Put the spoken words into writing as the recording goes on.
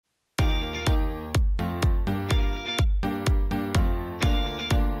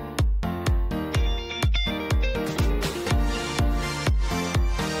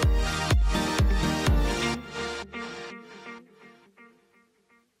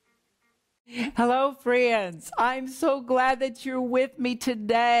Hello, friends. I'm so glad that you're with me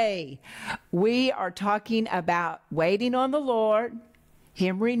today. We are talking about waiting on the Lord,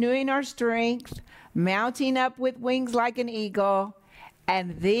 Him renewing our strength, mounting up with wings like an eagle,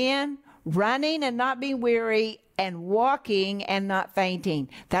 and then running and not being weary, and walking and not fainting.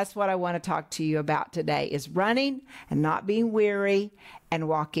 That's what I want to talk to you about today, is running and not being weary and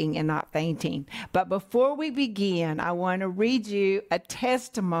walking and not fainting. But before we begin, I want to read you a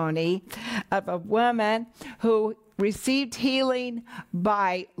testimony of a woman who received healing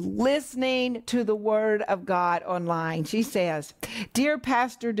by listening to the Word of God online. She says, "Dear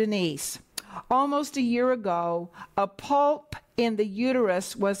Pastor Denise, almost a year ago, a polyp in the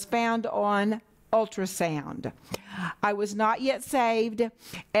uterus was found on ultrasound. I was not yet saved,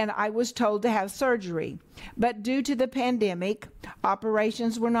 and I was told to have surgery. But due to the pandemic,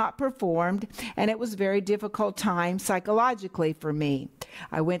 operations were not performed, and it was a very difficult time psychologically for me.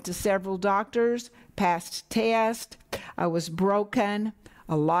 I went to several doctors, passed tests. I was broken,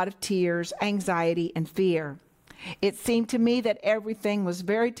 a lot of tears, anxiety, and fear. It seemed to me that everything was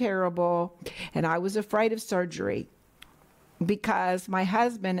very terrible, and I was afraid of surgery, because my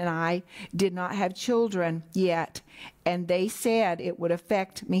husband and I did not have children yet, and they said it would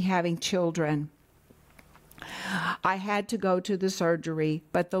affect me having children. I had to go to the surgery,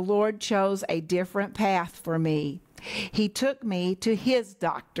 but the Lord chose a different path for me. He took me to His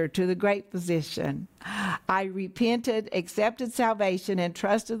doctor, to the great physician. I repented, accepted salvation, and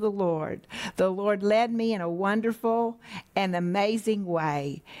trusted the Lord. The Lord led me in a wonderful and amazing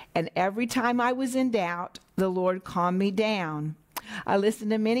way. And every time I was in doubt, the Lord calmed me down. I listened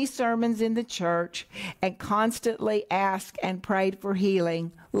to many sermons in the church and constantly asked and prayed for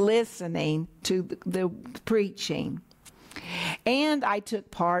healing, listening to the preaching. And I took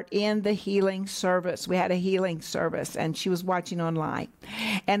part in the healing service. We had a healing service, and she was watching online.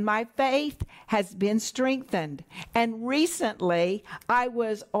 And my faith has been strengthened. And recently, I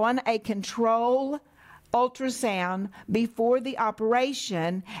was on a control ultrasound before the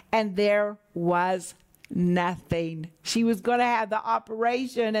operation, and there was nothing. She was going to have the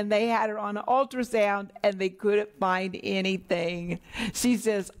operation, and they had her on an ultrasound, and they couldn't find anything. She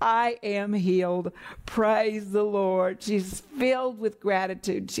says, "I am healed. Praise the Lord." She's filled with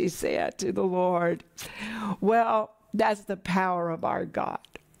gratitude, she said, to the Lord. Well, that's the power of our God.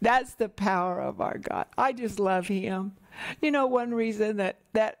 That's the power of our God. I just love Him. You know, one reason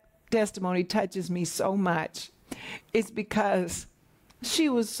that testimony touches me so much is because she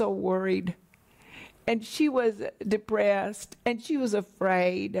was so worried. And she was depressed, and she was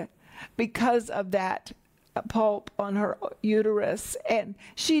afraid because of that polyp on her uterus. And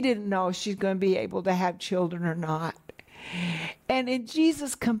she didn't know if she's going to be able to have children or not. And in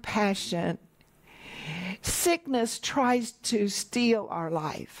Jesus' compassion, sickness tries to steal our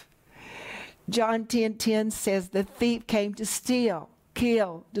life. John 10:10 says, "The thief came to steal,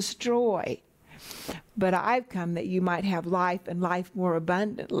 kill, destroy. But I've come that you might have life, and life more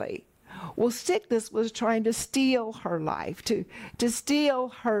abundantly." Well, sickness was trying to steal her life, to steal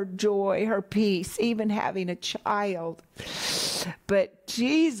her joy, her peace, even having a child. But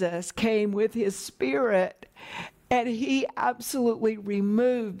Jesus came with His Spirit, and He absolutely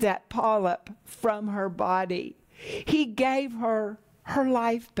removed that polyp from her body. He gave her her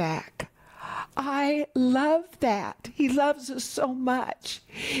life back. I love that. He loves us so much.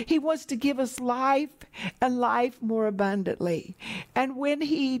 He wants to give us life, and life more abundantly. And when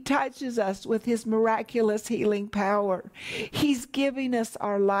He touches us with His miraculous healing power, He's giving us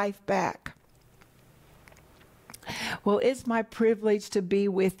our life back. Well, it's my privilege to be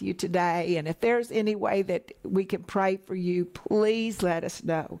with you today. And if there's any way that we can pray for you, please let us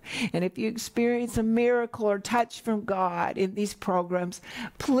know. And if you experience a miracle or touch from God in these programs,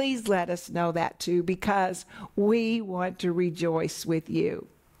 please let us know that too, because we want to rejoice with you.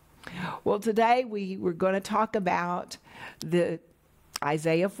 Well, today we're going to talk about the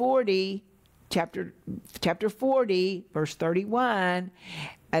Isaiah 40, chapter 40, verse 31.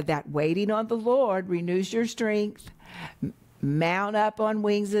 That waiting on the Lord renews your strength, mount up on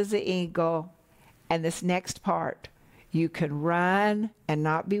wings as an eagle. And this next part, you can run and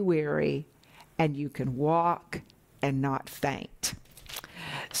not be weary, and you can walk and not faint.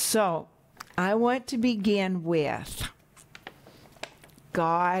 So I want to begin with,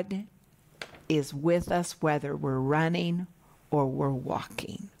 God is with us whether we're running or we're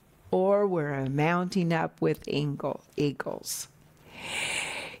walking, or we're mounting up with eagles.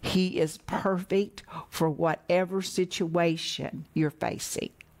 He is perfect for whatever situation you're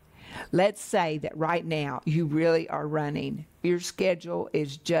facing. Let's say that right now you really are running. Your schedule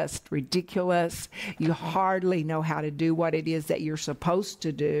is just ridiculous. You hardly know how to do what it is that you're supposed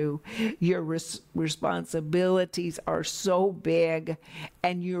to do. Your responsibilities are so big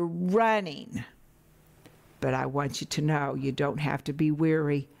and you're running. But I want you to know you don't have to be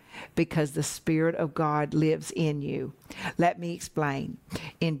weary because the Spirit of God lives in you. Let me explain.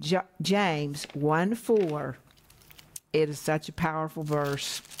 In James 1:4, it is such a powerful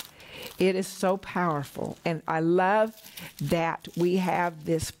verse. It is so powerful. And I love that we have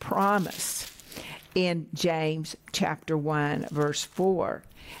this promise in James chapter 1, verse 4.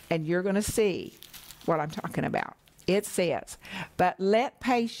 And you're going to see what I'm talking about. It says, "But let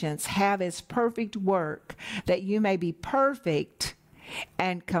patience have its perfect work, that you may be perfect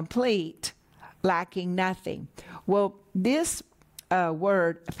and complete, lacking nothing." Well, this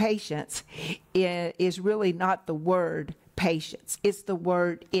word patience is really not the word patience. It's the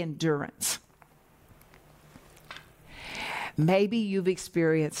word endurance. Maybe you've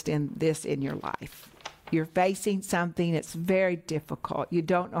experienced this in your life. You're facing something that's very difficult. You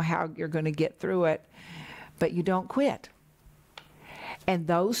don't know how you're going to get through it, but you don't quit. And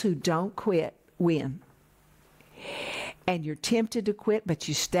those who don't quit win. And you're tempted to quit, but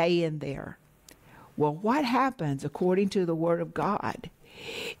you stay in there. Well, what happens, according to the Word of God,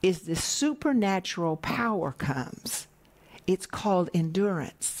 is this supernatural power comes. It's called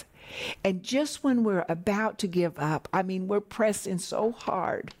endurance. And just when we're about to give up, I mean, we're pressing so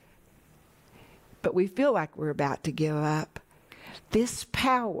hard, but we feel like we're about to give up, this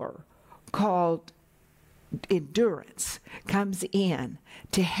power called endurance comes in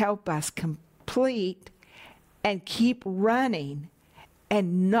to help us complete and keep running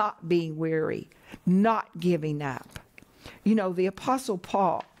and not being weary, not giving up. You know, the Apostle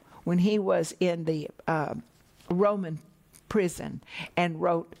Paul, when he was in the Roman prison and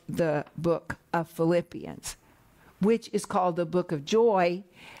wrote the book of Philippians, which is called the book of joy.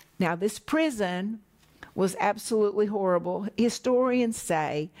 Now, this prison was absolutely horrible. Historians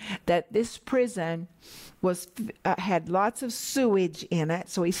say that this prison had lots of sewage in it,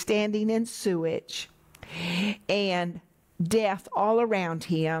 so he's standing in sewage, and death all around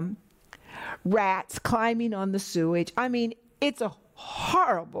him, rats climbing on the sewage. I mean, it's a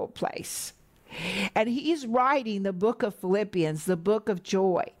horrible place. And he's writing the book of Philippians, the book of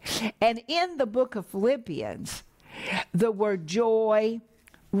joy. And in the book of Philippians, the word joy,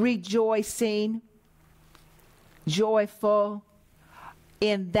 rejoicing, joyful,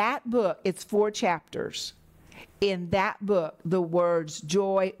 in that book, it's 4 chapters. In that book, the words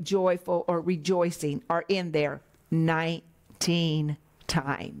joy, joyful, or rejoicing are in there 19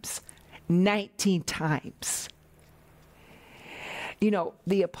 times. 19 times. You know,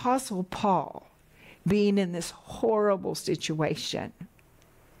 the Apostle Paul, being in this horrible situation,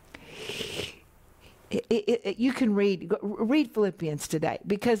 you can read Philippians today,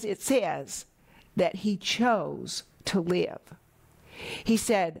 because it says that he chose to live. He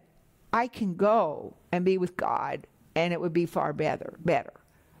said, I can go and be with God, and it would be far better.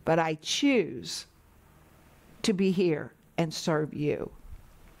 But I choose to be here and serve you.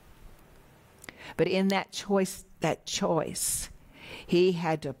 But in that choice, he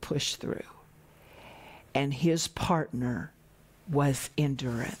had to push through. And his partner was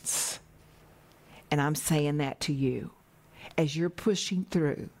endurance. And I'm saying that to you. As you're pushing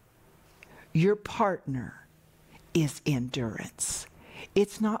through, your partner is endurance.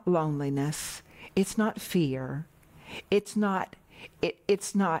 It's not loneliness. It's not fear. It's not,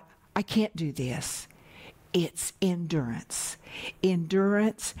 I can't do this. It's endurance.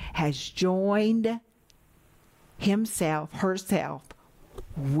 Endurance has joined herself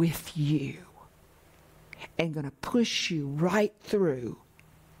with you, and going to push you right through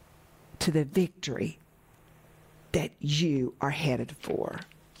to the victory that you are headed for.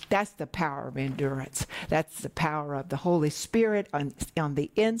 That's the power of endurance. That's the power of the Holy Spirit on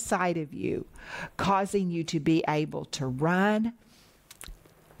the inside of you, causing you to be able to run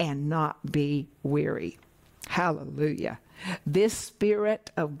and not be weary. Hallelujah. This Spirit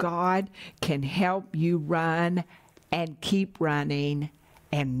of God can help you run and keep running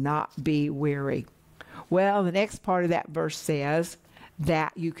and not be weary. Well, the next part of that verse says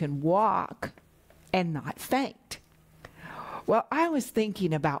that you can walk and not faint. Well, I was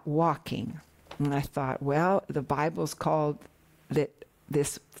thinking about walking, and I thought, well, the Bible's called that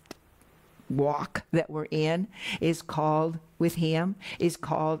this walk that we're in is called with Him, is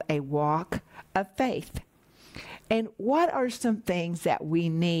called a walk of faith. And what are some things that we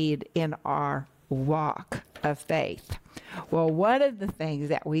need in our walk of faith? Well, one of the things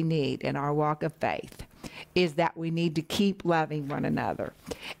that we need in our walk of faith is that we need to keep loving one another.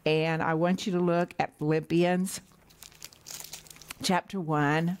 And I want you to look at Philippians chapter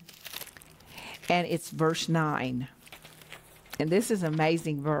 1, and it's verse 9. And this is an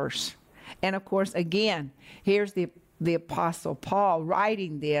amazing verse. And of course, again, here's the Apostle Paul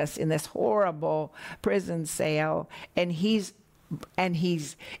writing this in this horrible prison cell, and he's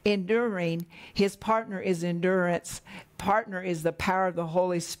enduring. His partner is endurance. Partner is the power of the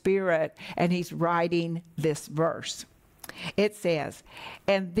Holy Spirit, and he's writing this verse. It says,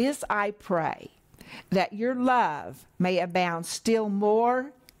 "And this I pray, that your love may abound still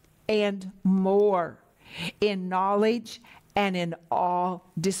more and more in knowledge and in all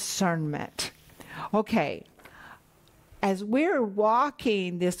discernment." Okay, as we're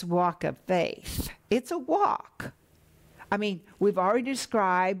walking this walk of faith, it's a walk. I mean, we've already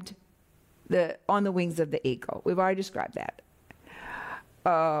described on the wings of the eagle. We've already described that.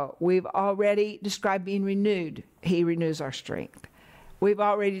 We've already described being renewed. He renews our strength. We've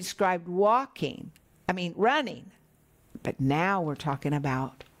already described running. But now we're talking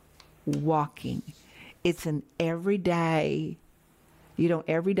about walking. It's an everyday. You don't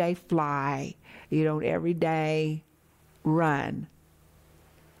every day fly. You don't every day run.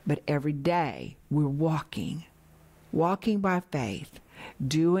 But every day we're walking by faith,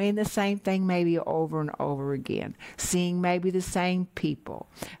 doing the same thing maybe over and over again, seeing maybe the same people,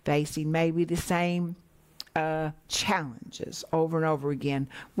 facing maybe the same challenges over and over again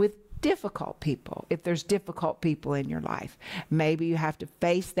with difficult people. If there's difficult people in your life, maybe you have to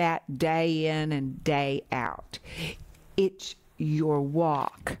face that day in and day out. It's your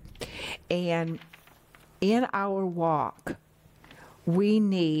walk. And in our walk, we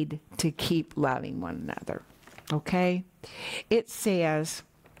need to keep loving one another. Okay? It says,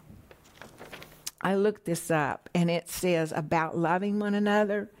 I looked this up, and it says about loving one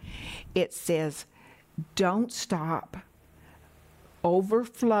another, it says, don't stop,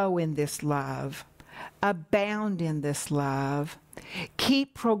 overflow in this love, abound in this love,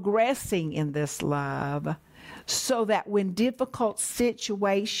 keep progressing in this love, so that when difficult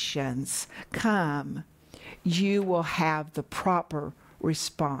situations come, you will have the proper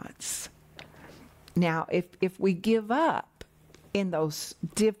response. Now, if we give up in those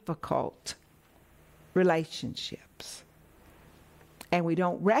difficult relationships and we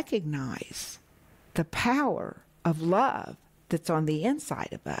don't recognize the power of love that's on the inside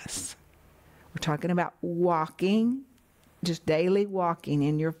of us, we're talking about walking, just daily walking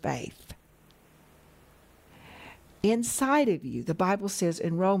in your faith. Inside of you, the Bible says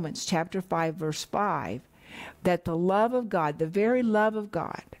in Romans chapter 5, verse 5, that the love of God, the very love of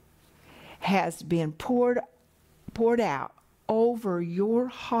God, has been poured out over your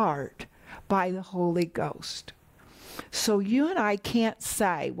heart by the Holy Ghost. So you and I can't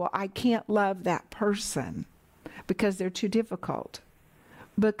say, well, I can't love that person because they're too difficult.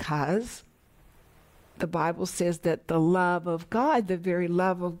 Because the Bible says that the love of God, the very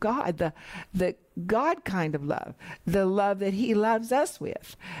love of God, the God kind of love, the love that He loves us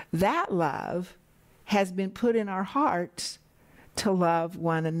with, that love has been put in our hearts to love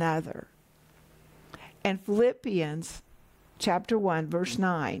one another. And Philippians chapter 1, verse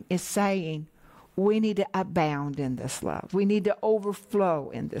 9 is saying we need to abound in this love. We need to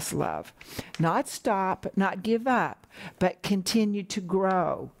overflow in this love. Not stop, not give up, but continue to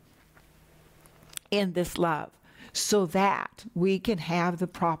grow in this love so that we can have the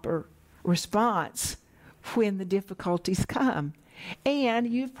proper response when the difficulties come. And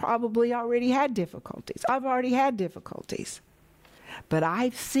you've probably already had difficulties. I've already had difficulties. But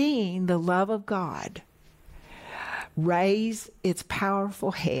I've seen the love of God raise its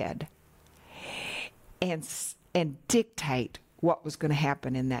powerful head and dictate what was going to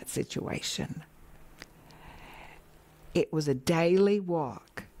happen in that situation. It was a daily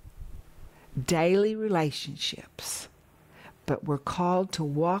walk, daily relationships, but we're called to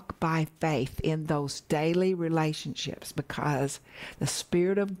walk by faith in those daily relationships because the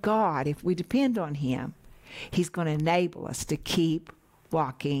Spirit of God, if we depend on Him, He's going to enable us to keep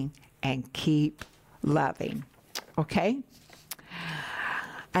walking and keep loving. Okay?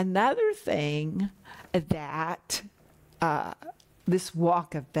 Another thing that this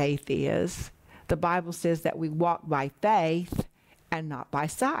walk of faith is, the Bible says that we walk by faith and not by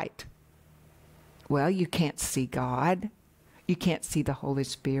sight. Well, you can't see God. You can't see the Holy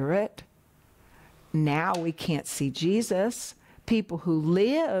Spirit. Now we can't see Jesus. People who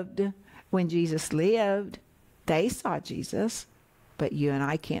lived when Jesus lived, they saw Jesus, but you and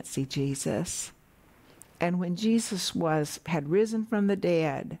I can't see Jesus. And when Jesus had risen from the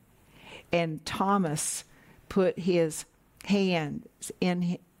dead, and Thomas put his hands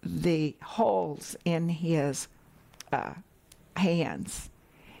in the holes in his hands,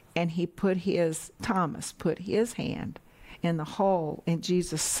 and Thomas put his hand in the hole in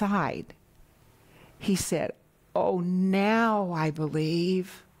Jesus' side, he said, "Oh, now I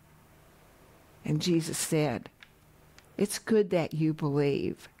believe." And Jesus said, "It's good that you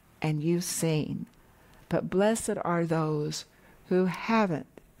believe and you've seen, but blessed are those who haven't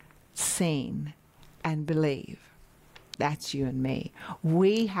seen and believe." That's you and me.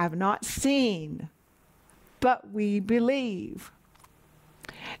 We have not seen, but we believe.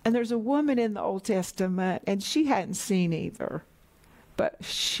 And there's a woman in the Old Testament, and she hadn't seen either, but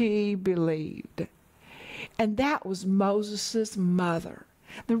she believed. And that was Moses' mother.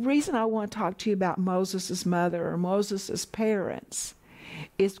 The reason I want to talk to you about Moses' mother or Moses' parents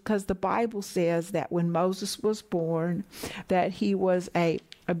is because the Bible says that when Moses was born, that he was a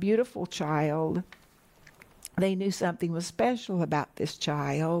beautiful child. They knew something was special about this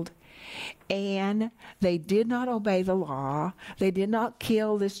child, and they did not obey the law. They did not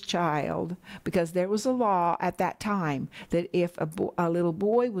kill this child, because there was a law at that time that if a little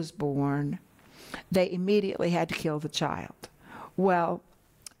boy was born, they immediately had to kill the child. Well,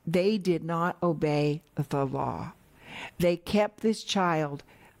 they did not obey the law. They kept this child,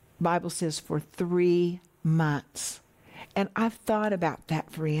 Bible says, for 3 months. And I've thought about that,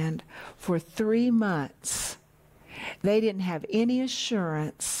 friend. For 3 months, they didn't have any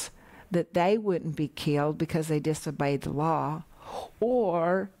assurance that they wouldn't be killed because they disobeyed the law.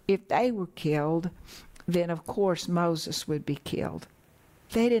 Or if they were killed, then of course Moses would be killed.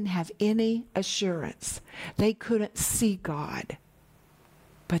 They didn't have any assurance. They couldn't see God.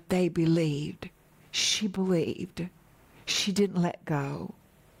 But they believed. She believed. She didn't let go.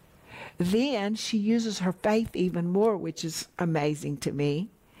 Then she uses her faith even more, which is amazing to me,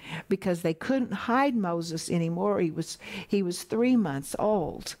 because they couldn't hide Moses anymore. He was 3 months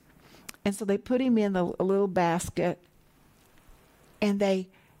old. And so they put him in a little basket, and they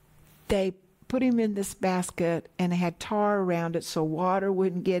put him in this basket, and they had tar around it so water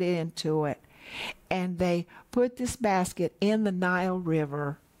wouldn't get into it. And they put this basket in the Nile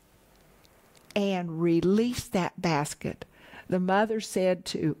River and released that basket. The mother said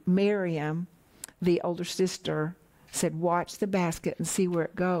to Miriam, the older sister, said, "Watch the basket and see where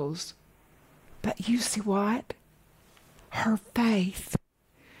it goes." But you see what? Her faith.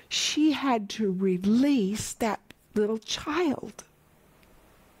 She had to release that little child.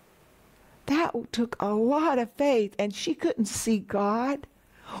 That took a lot of faith, and she couldn't see God.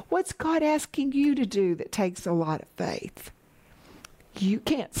 What's God asking you to do that takes a lot of faith? You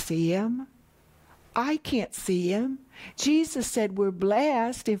can't see him. I can't see him. Jesus said we're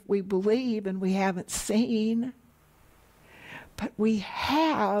blessed if we believe and we haven't seen. But we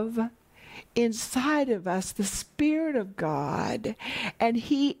have inside of us the Spirit of God, and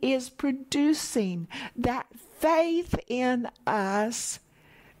he is producing that faith in us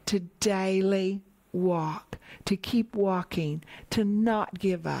to daily walk, to keep walking, to not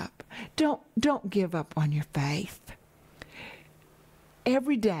give up. Don't give up on your faith.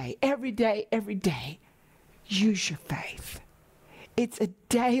 Every day, use your faith. It's a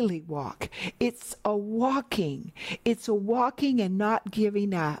daily walk. It's a walking. It's a walking and not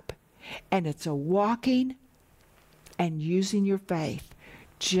giving up. And it's a walking and using your faith,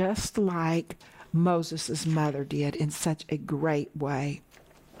 just like Moses' mother did in such a great way.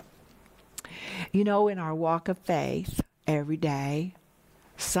 You know, in our walk of faith every day,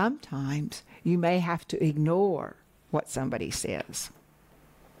 sometimes you may have to ignore what somebody says.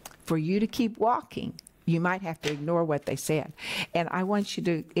 For you to keep walking, you might have to ignore what they said. And I want you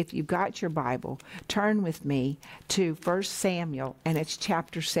to, if you've got your Bible, turn with me to 1 Samuel, and it's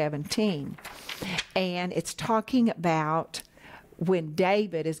chapter 17. And it's talking about when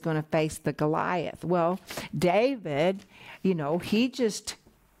David is going to face the Goliath. Well, David, you know, he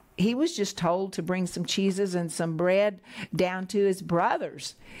was just told to bring some cheeses and some bread down to his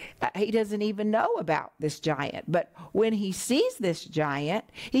brothers. He doesn't even know about this giant. But when he sees this giant,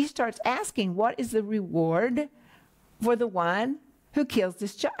 he starts asking, what is the reward for the one who kills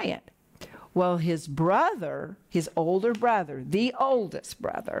this giant? Well, his brother, his older brother, the oldest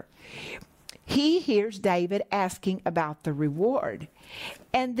brother, he hears David asking about the reward.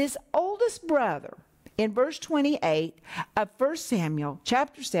 And this oldest brother, in verse 28 of 1 Samuel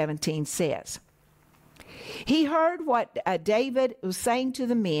chapter 17 says, he heard what David was saying to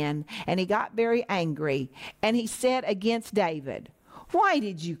the men, and he got very angry, and he said against David, "Why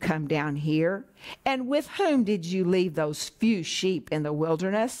did you come down here? And with whom did you leave those few sheep in the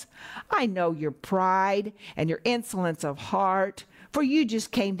wilderness? I know your pride and your insolence of heart, for you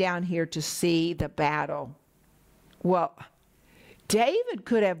just came down here to see the battle." Well, David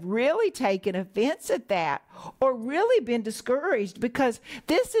could have really taken offense at that or really been discouraged because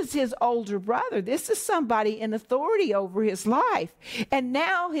this is his older brother. This is somebody in authority over his life. And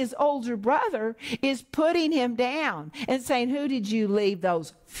now his older brother is putting him down and saying, who did you leave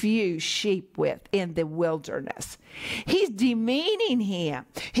those few sheep with in the wilderness? He's demeaning him.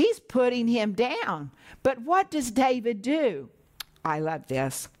 He's putting him down. But what does David do? I love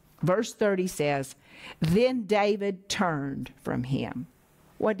this. Verse 30 says, then David turned from him.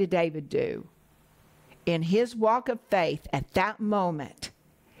 What did David do? In his walk of faith at that moment,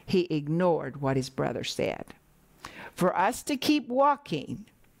 he ignored what his brother said. For us to keep walking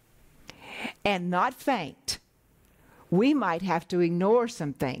and not faint, we might have to ignore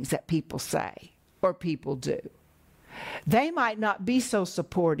some things that people say or people do. They might not be so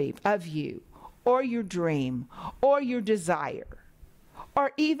supportive of you or your dream or your desire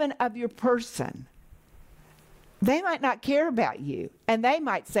or even of your person. They might not care about you, and they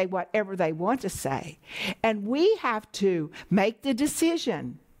might say whatever they want to say. And we have to make the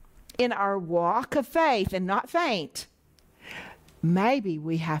decision in our walk of faith and not faint. Maybe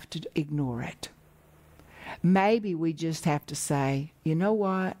we have to ignore it. Maybe we just have to say, you know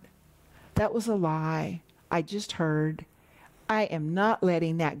what? That was a lie. I just heard. I am not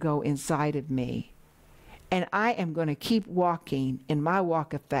letting that go inside of me. And I am going to keep walking in my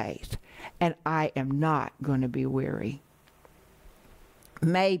walk of faith. And I am not going to be weary.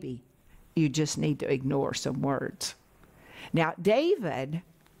 Maybe you just need to ignore some words. Now, David,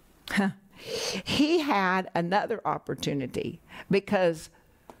 he had another opportunity because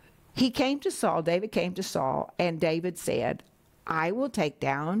he came to Saul. David came to Saul, and David said, I will take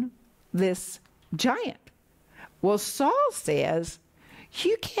down this giant. Well, Saul says,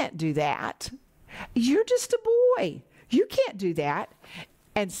 you can't do that. You're just a boy. You can't do that.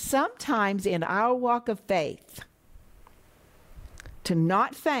 And sometimes in our walk of faith, to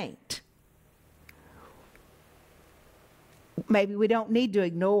not faint, maybe we don't need to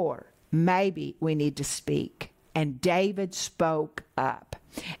ignore. Maybe we need to speak. And David spoke up.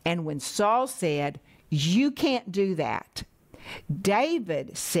 And when Saul said, you can't do that,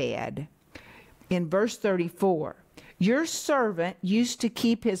 David said in verse 34, your servant used to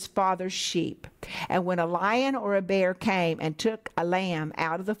keep his father's sheep, and when a lion or a bear came and took a lamb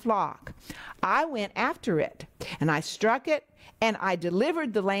out of the flock, I went after it, and I struck it, and I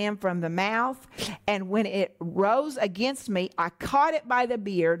delivered the lamb from the mouth, and when it rose against me, I caught it by the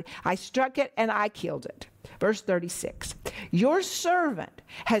beard, I struck it, and I killed it. Verse 36, your servant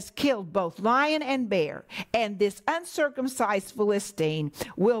has killed both lion and bear, and this uncircumcised Philistine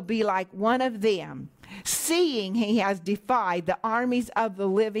will be like one of them, seeing he has defied the armies of the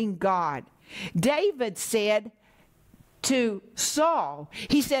living God. David said to Saul,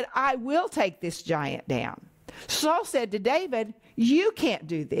 he said, I will take this giant down. Saul said to David, you can't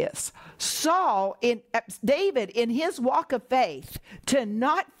do this. David, in his walk of faith, to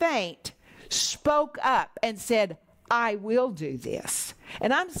not faint, spoke up and said, I will do this.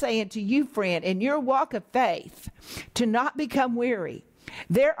 And I'm saying to you, friend, in your walk of faith, to not become weary.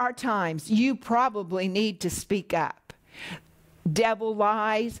 There are times you probably need to speak up. Devil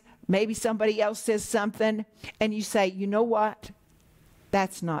lies. Maybe somebody else says something, and you say, you know what?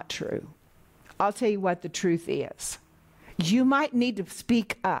 That's not true. I'll tell you what the truth is. You might need to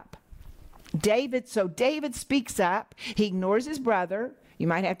speak up. David speaks up. He ignores his brother. You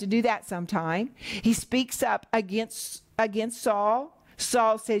might have to do that sometime. He speaks up against Saul.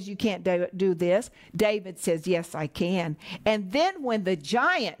 Saul says, you can't do this. David says, yes, I can. And then when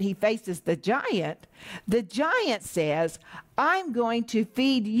he faces the giant says, I'm going to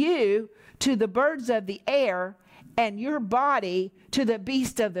feed you to the birds of the air and your body to the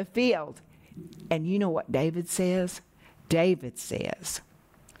beasts of the field. And you know what David says? David says,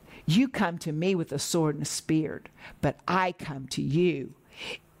 you come to me with a sword and a spear, but I come to you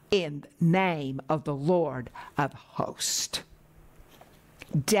in the name of the Lord of hosts.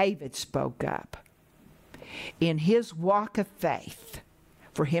 David spoke up. In his walk of faith,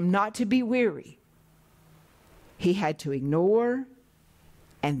 for him not to be weary, he had to ignore,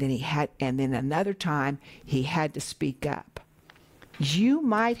 and then another time he had to speak up. You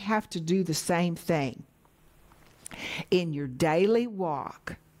might have to do the same thing in your daily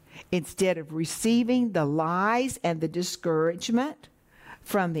walk. Instead of receiving the lies and the discouragement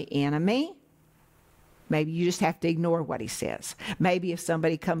from the enemy, maybe you just have to ignore what he says. Maybe if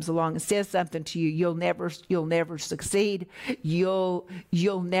somebody comes along and says something to you, you'll never succeed. You'll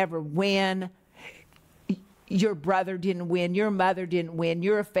never win. Your brother didn't win. Your mother didn't win.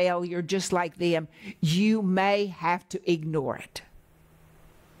 You're a failure just like them. You may have to ignore it.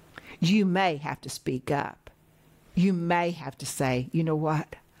 You may have to speak up. You may have to say, you know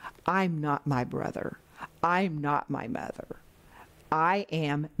what? I'm not my brother. I'm not my mother. I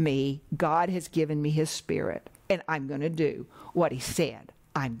am me. God has given me his spirit, and I'm going to do what he said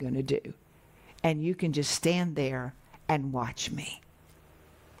I'm going to do. And you can just stand there and watch me.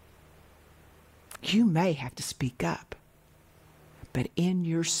 You may have to speak up, but in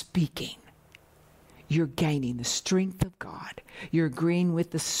your speaking, you're gaining the strength of God. You're agreeing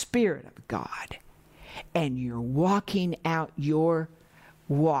with the Spirit of God. And you're walking out your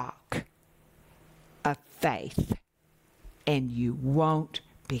walk of faith. And you won't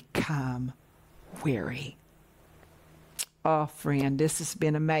become weary. Oh, friend, this has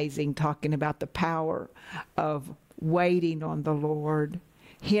been amazing, talking about the power of waiting on the Lord,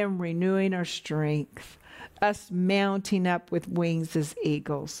 him renewing our strength, us mounting up with wings as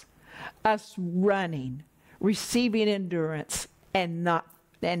eagles, us running, receiving endurance, and not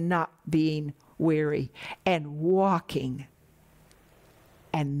being weary, and walking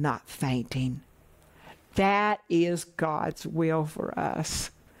and not fainting. That is God's will for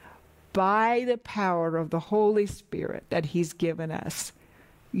us. By the power of the Holy Spirit that he's given us,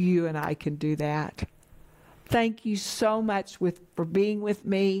 you and I can do that. Thank you so much for being with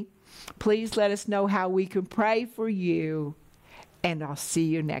me. Please let us know how we can pray for you, and I'll see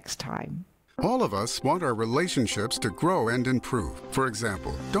you next time. All of us want our relationships to grow and improve. For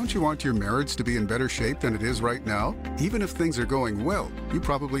example, don't you want your marriage to be in better shape than it is right now? Even if things are going well, you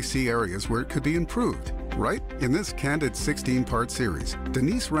probably see areas where it could be improved. Right? In this candid 16-part series,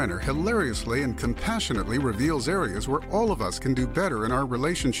 Denise Renner hilariously and compassionately reveals areas where all of us can do better in our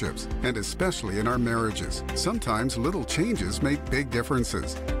relationships, and especially in our marriages. Sometimes little changes make big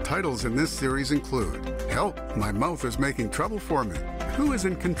differences. Titles in this series include, Help, My Mouth is Making Trouble for Me. Who is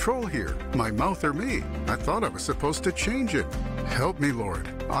in control here, my mouth or me? I thought I was supposed to change it. Help me, Lord.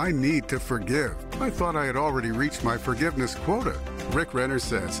 I need to forgive. I thought I had already reached my forgiveness quota. Rick Renner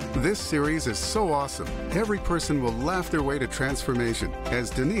says, this series is so awesome. Every person will laugh their way to transformation as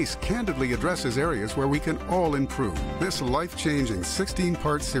Denise candidly addresses areas where we can all improve. This life-changing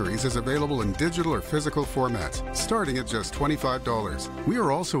 16-part series is available in digital or physical formats, starting at just $25. We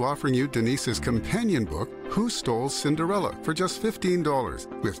are also offering you Denise's companion book, Who Stole Cinderella, for just $15.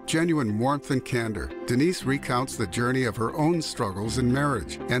 With genuine warmth and candor, Denise recounts the journey of her own struggles in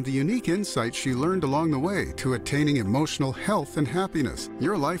marriage and the unique insights she learned along the way to attaining emotional health and happiness.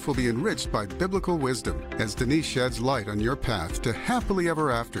 Your life will be enriched by biblical wisdom as Denise sheds light on your path to happily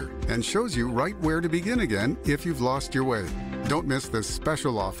ever after and shows you right where to begin again if you've lost your way. Don't miss this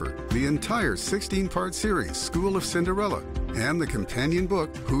special offer, the entire 16-part series, School of Cinderella, and the companion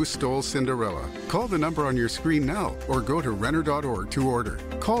book, Who Stole Cinderella. Call the number on your screen now or go to Renner.org to order.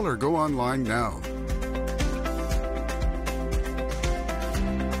 Call or go online now.